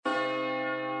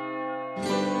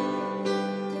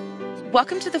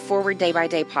Welcome to the Forward Day by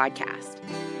Day podcast,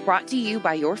 brought to you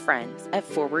by your friends at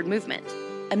Forward Movement,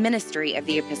 a ministry of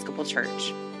the Episcopal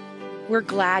Church. We're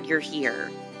glad you're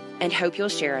here and hope you'll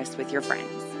share us with your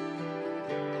friends.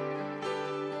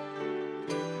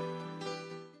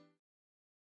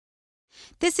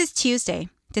 This is Tuesday,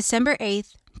 December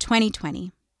 8th,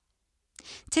 2020.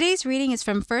 Today's reading is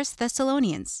from 1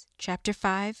 Thessalonians, chapter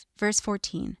 5, verse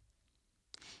 14.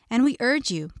 And we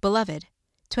urge you, beloved,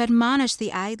 to admonish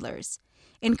the idlers,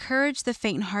 encourage the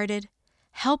faint-hearted,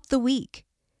 help the weak,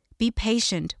 be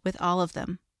patient with all of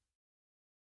them.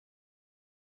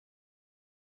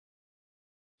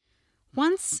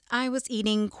 Once I was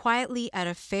eating quietly at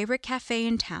a favorite cafe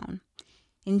in town,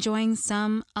 enjoying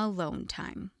some alone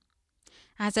time.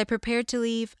 As I prepared to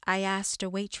leave, I asked a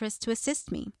waitress to assist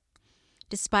me.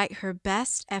 Despite her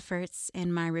best efforts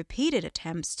and my repeated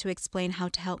attempts to explain how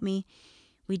to help me,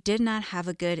 we did not have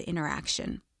a good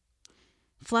interaction.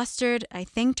 Flustered, I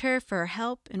thanked her for her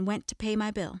help and went to pay my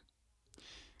bill.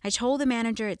 I told the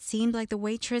manager it seemed like the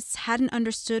waitress hadn't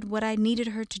understood what I needed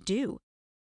her to do.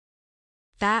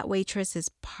 That waitress is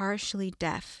partially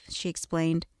deaf, she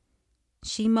explained.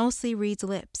 She mostly reads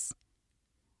lips.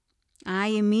 I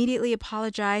immediately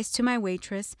apologized to my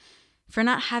waitress for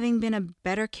not having been a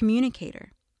better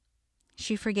communicator.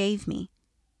 She forgave me.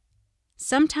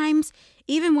 Sometimes,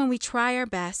 even when we try our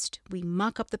best, we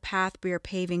muck up the path we are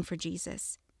paving for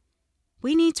Jesus.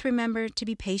 We need to remember to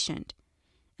be patient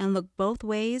and look both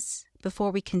ways before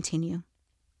we continue.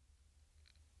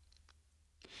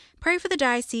 Pray for the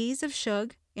Diocese of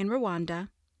Shug in Rwanda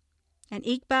and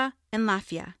Igba and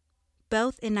Lafia,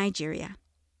 both in Nigeria.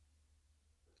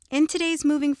 In today's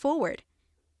Moving Forward,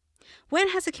 when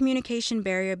has a communication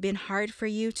barrier been hard for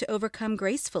you to overcome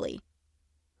gracefully?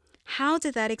 How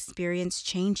did that experience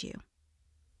change you?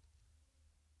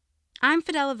 I'm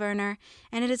Fidela Werner,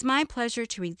 and it is my pleasure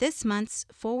to read this month's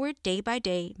Forward Day by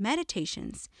Day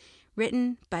Meditations,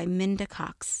 written by Minda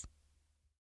Cox.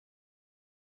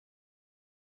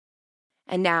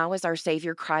 And now, as our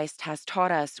Savior Christ has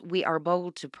taught us, we are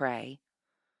bold to pray.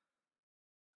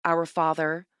 Our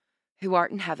Father, who art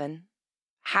in heaven,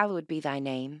 hallowed be thy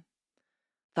name.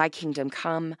 Thy kingdom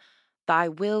come, thy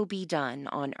will be done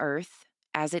on earth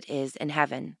as it is in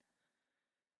heaven.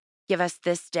 Give us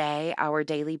this day our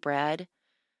daily bread,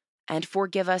 and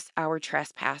forgive us our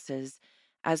trespasses,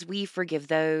 as we forgive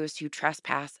those who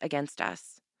trespass against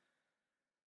us.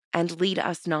 And lead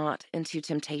us not into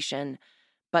temptation,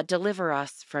 but deliver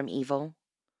us from evil.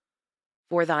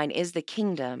 For thine is the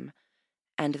kingdom,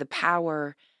 and the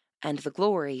power, and the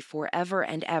glory forever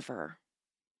and ever.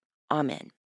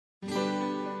 Amen.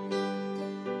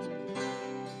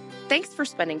 Thanks for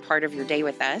spending part of your day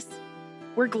with us.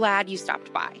 We're glad you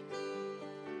stopped by.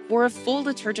 For a full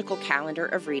liturgical calendar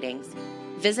of readings,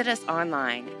 visit us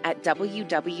online at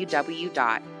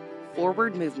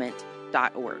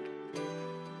www.forwardmovement.org.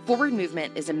 Forward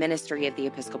Movement is a ministry of the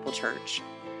Episcopal Church.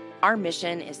 Our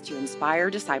mission is to inspire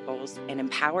disciples and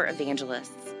empower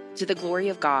evangelists to the glory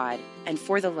of God and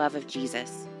for the love of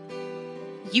Jesus.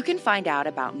 You can find out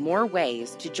about more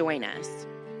ways to join us,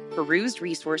 peruse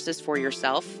resources for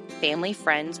yourself, family,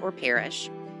 friends, or parish,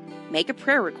 make a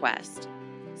prayer request,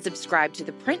 subscribe to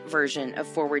the print version of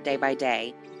Forward Day by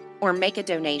Day, or make a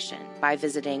donation by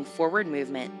visiting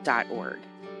forwardmovement.org.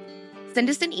 Send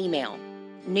us an email,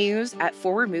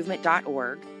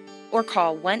 news@forwardmovement.org, or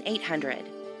call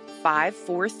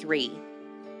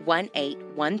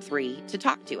 1-800-543-1813 to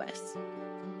talk to us.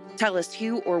 Tell us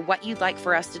who or what you'd like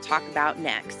for us to talk about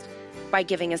next by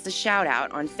giving us a shout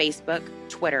out on Facebook,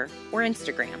 Twitter, or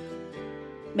Instagram.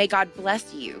 May God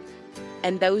bless you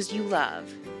and those you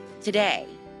love today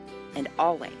and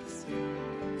always.